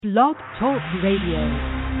Blog Talk Radio.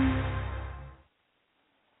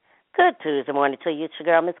 Good Tuesday morning to you. It's your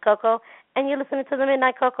girl, Miss Coco, and you're listening to the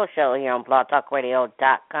Midnight Coco Show here on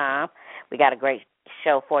blogtalkradio.com. We got a great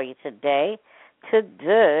show for you today.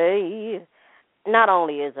 Today, not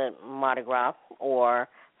only is it Mardi Gras, or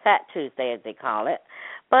Fat Tuesday as they call it,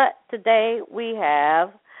 but today we have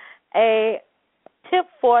a tip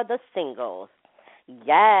for the singles.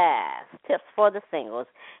 Yes, tips for the singles.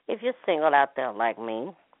 If you're single out there like me,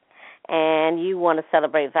 and you want to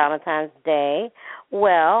celebrate Valentine's Day,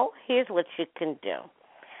 well, here's what you can do.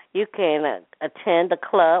 You can attend the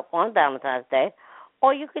club on Valentine's Day,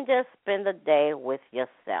 or you can just spend the day with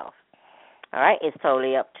yourself. All right? It's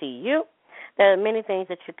totally up to you. There are many things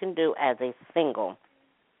that you can do as a single.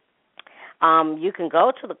 You can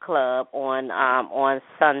go to the club on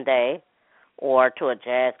Sunday, or to a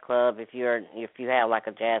jazz club if you have like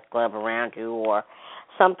a jazz club around you, or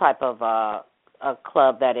some type of a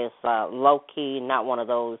club that is low-key, not one of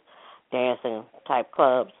those dancing type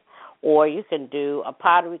clubs. Or you can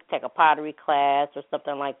take a pottery class or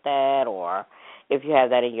something like that, or if you have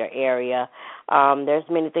that in your area. There's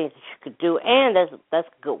many things that you could do, and that's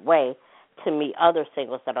a good way to meet other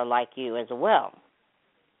singles that are like you as well.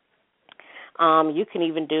 You can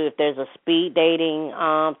even do, if there's a speed dating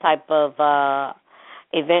type of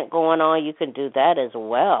event going on, you can do that as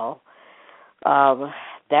well.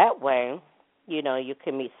 That way, you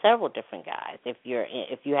can meet several different guys if you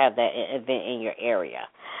have that event in your area.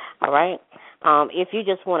 All right. If you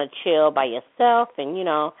just want to chill by yourself, and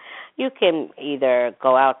you can either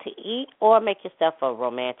go out to eat or make yourself a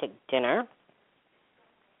romantic dinner.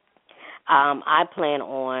 I plan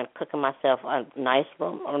on cooking myself a nice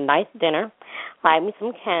dinner, light me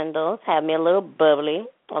some candles, have me a little bubbly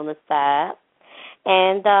on the side,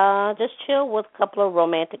 and just chill with a couple of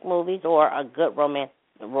romantic movies or a good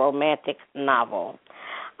romantic novel.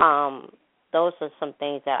 Those are some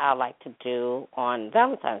things that I like to do on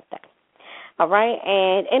Valentine's Day. All right,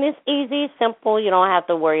 and it's easy, simple. You don't have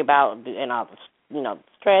to worry about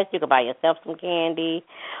stress. You can buy yourself some candy,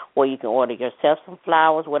 or you can order yourself some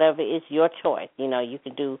flowers. Whatever is your choice. You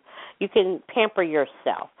can pamper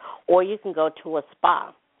yourself, or you can go to a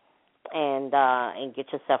spa and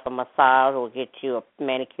get yourself a massage, or get you a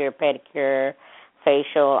manicure, pedicure,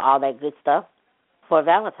 facial, all that good stuff for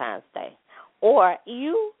Valentine's Day. Or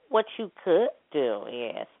what you could do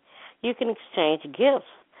is you can exchange gifts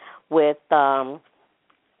with a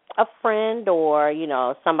friend, or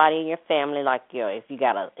somebody in your family, like if you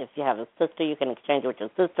have a sister, you can exchange it with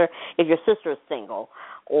your sister if your sister is single,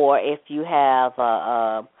 or if you have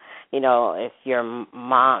if your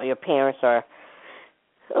parents are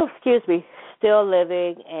still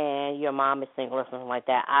living and your mom is single or something like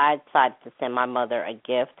that. I decided to send my mother a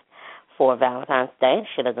gift for Valentine's Day.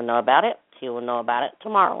 She doesn't know about it. She will know about it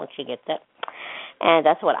tomorrow when she gets it. And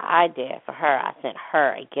that's what I did for her. I sent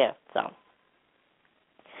her a gift. So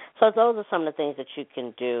those are some of the things that you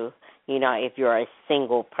can do, if you're a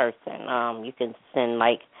single person. You can send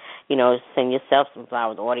send yourself some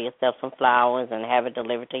flowers, order yourself some flowers, and have it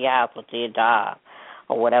delivered to your house or to your job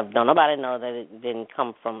or whatever. Don't nobody know that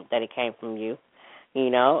it came from you.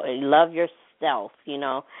 Love yourself.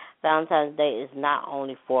 Valentine's Day is not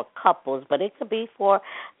only for couples, but it could be for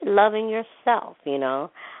loving yourself.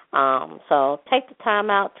 So take the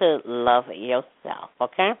time out to love yourself.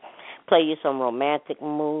 Okay. Play you some romantic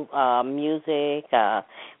music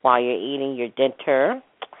while you're eating your dinner.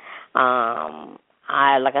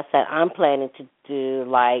 Like I said, I'm planning to do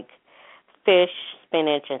like fish,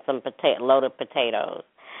 spinach, and some loaded potatoes.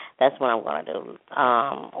 That's what I'm going to do.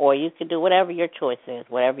 Or you can do whatever your choice is,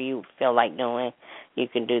 whatever you feel like doing, you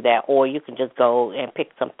can do that. Or you can just go and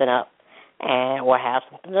pick something up or have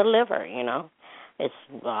something delivered, It's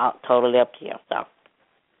totally up to you. So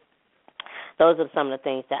those are some of the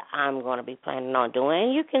things that I'm going to be planning on doing.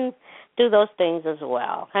 And you can do those things as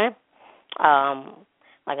well, okay?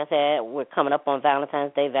 Like I said, we're coming up on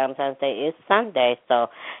Valentine's Day. Valentine's Day is Sunday, so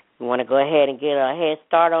you want to go ahead and get a head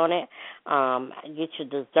start on it. Get your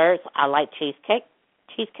desserts. I like cheesecake.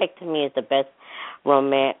 Cheesecake to me is the best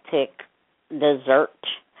romantic dessert,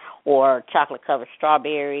 or chocolate-covered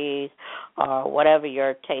strawberries, or whatever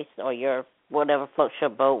your taste or whatever floats your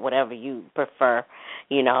boat, whatever you prefer,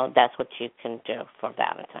 that's what you can do for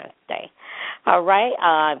Valentine's Day. All right.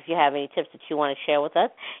 If you have any tips that you want to share with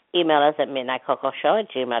us, email us at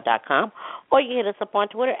midnightcocoshow@gmail.com, or you hit us up on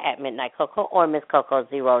Twitter at midnightcoco or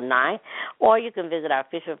MissCoco09, or you can visit our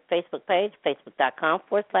official Facebook page,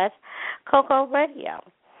 facebook.com/Coco Radio.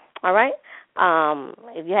 All right.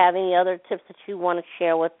 If you have any other tips that you want to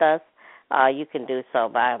share with us, you can do so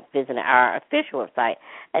by visiting our official website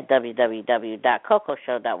at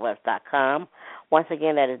www.cocoshow.webs.com. Once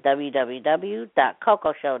again, that is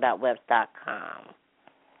www.cocoshow.webs.com.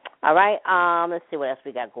 All right, let's see what else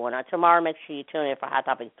we got going on. Tomorrow, make sure you tune in for Hot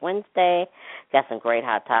Topics Wednesday. Got some great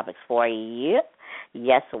hot topics for you.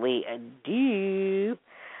 Yes, we do.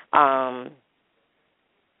 And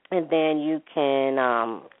then you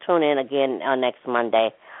can tune in again on next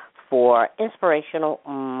Monday for Inspirational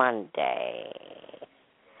Monday.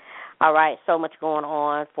 All right, so much going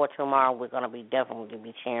on for tomorrow. We're going to be definitely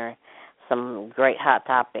be sharing some great hot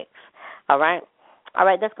topics. All right,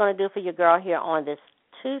 that's going to do for your girl here on this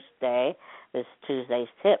Tuesday. This Tuesday's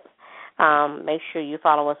tips. Make sure you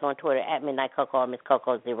follow us on Twitter at Midnight Coco or Miss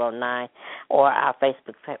Coco09 or our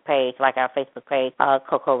Facebook page, like our Facebook page,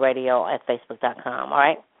 Coco Radio at Facebook.com.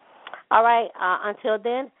 All right. Until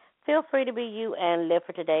then, feel free to be you and live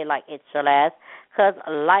for today like it's your last, because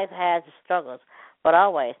life has its struggles. But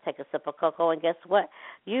always take a sip of cocoa, and guess what?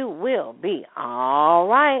 You will be all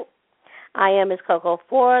right. I am Miss Coco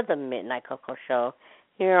for the Midnight Coco Show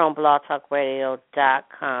here on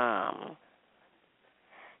blogtalkradio.com.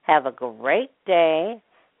 Have a great day,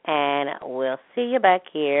 and we'll see you back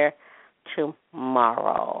here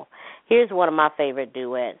tomorrow. Here's one of my favorite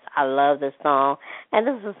duets. I love this song, and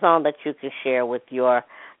this is a song that you can share with your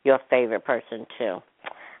favorite person, too.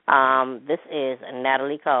 This is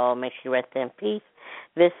Natalie Cole. May she rest in peace.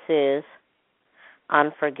 This is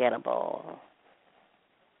Unforgettable.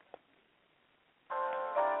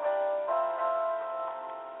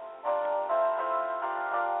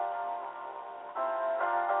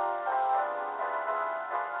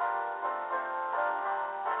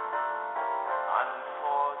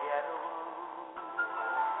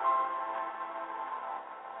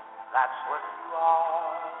 That's what you are.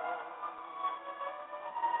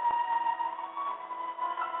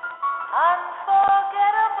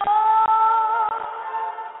 Unforgettable,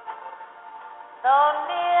 so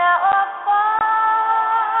near or far,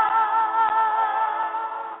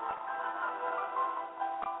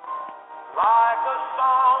 like a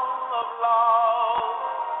song of love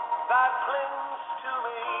that clings to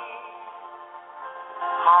me.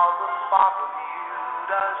 How the thought of you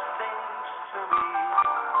does things to me.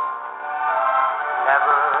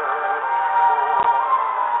 Never before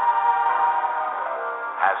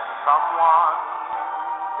has someone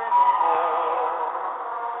been more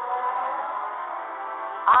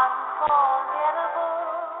unforgettable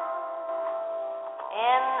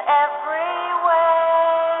in every way,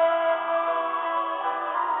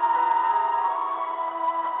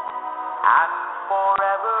 and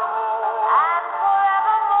forevermore.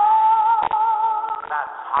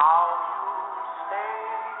 That's how you stay.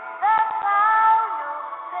 That's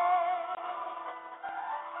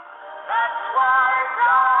why,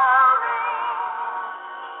 darling,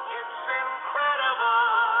 it's incredible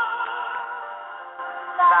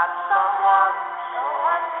that someone so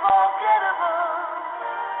unforgettable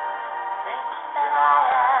thinks that I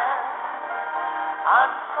am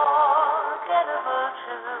unforgettable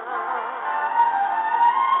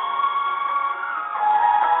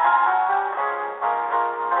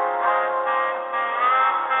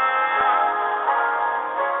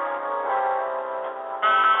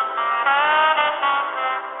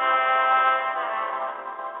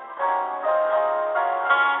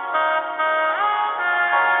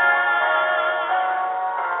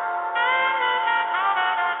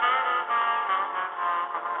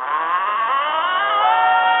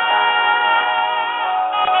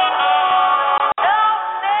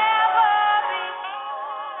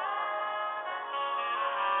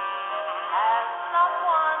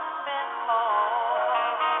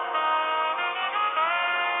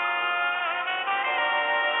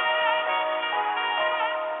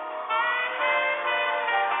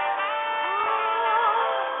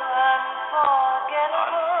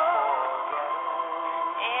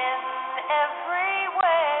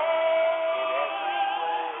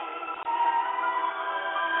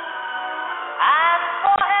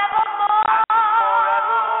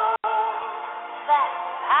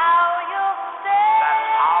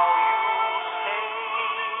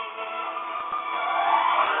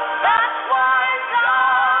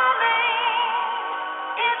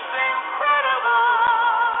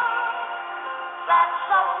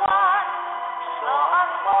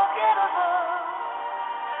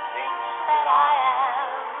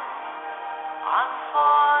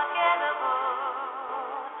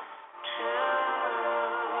too.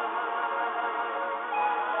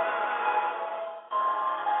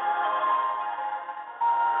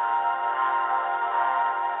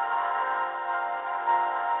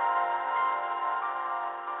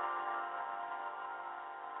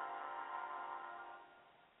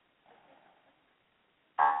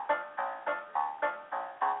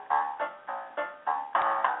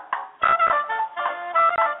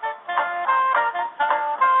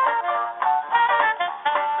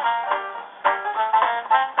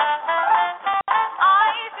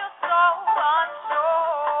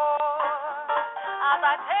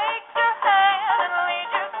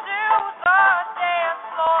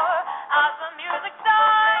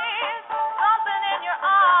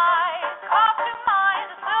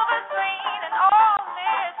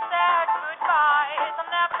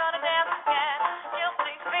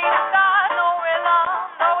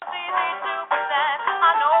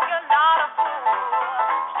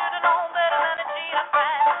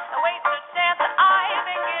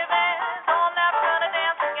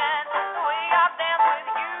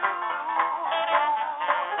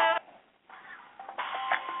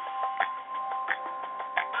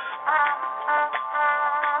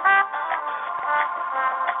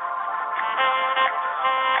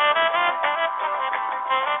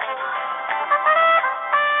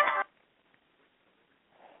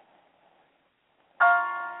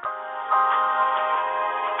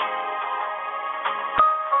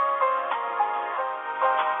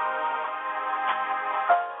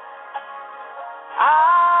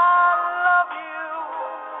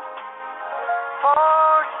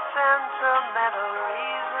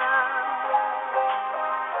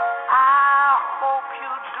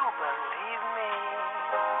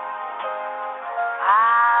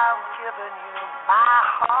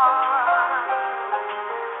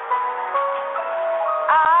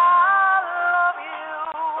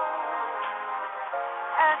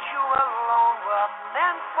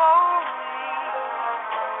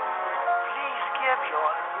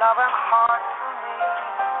 Loving heart to me,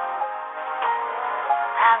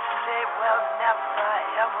 and say we'll never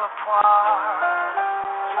ever part.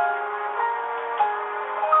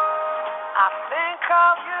 I think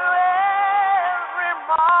of you every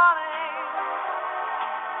morning,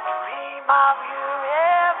 dream of you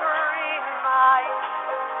every night.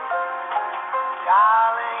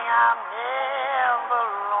 Darling, I'm never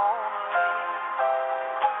lonely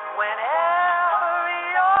whenever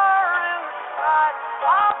you're in sight.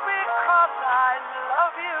 All because I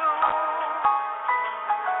love you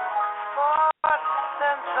for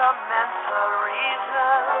sentimental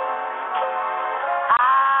reasons.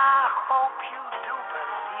 I hope you do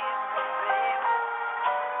believe me, baby.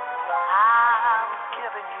 I'm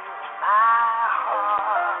giving you my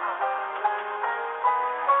heart.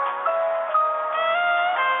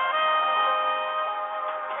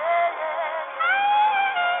 Yeah, yeah,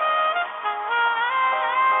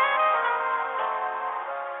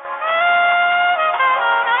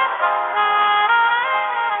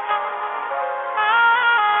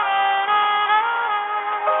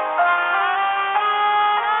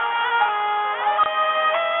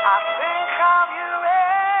 I think of you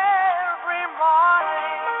every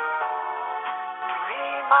morning,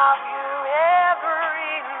 dream of you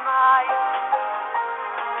every night.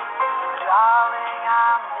 Darling,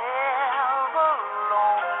 I'm never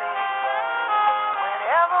lonely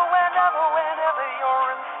whenever you're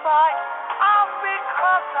in sight. All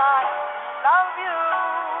because I love you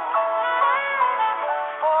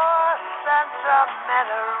for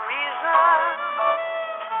sentimental reasons.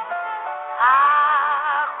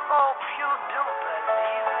 I hope you do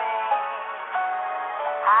believe me.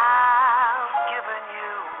 I've given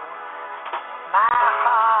you my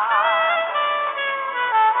heart.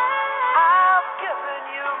 I've given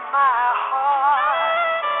you my heart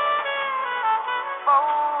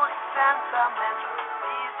for sentimental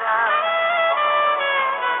reasons.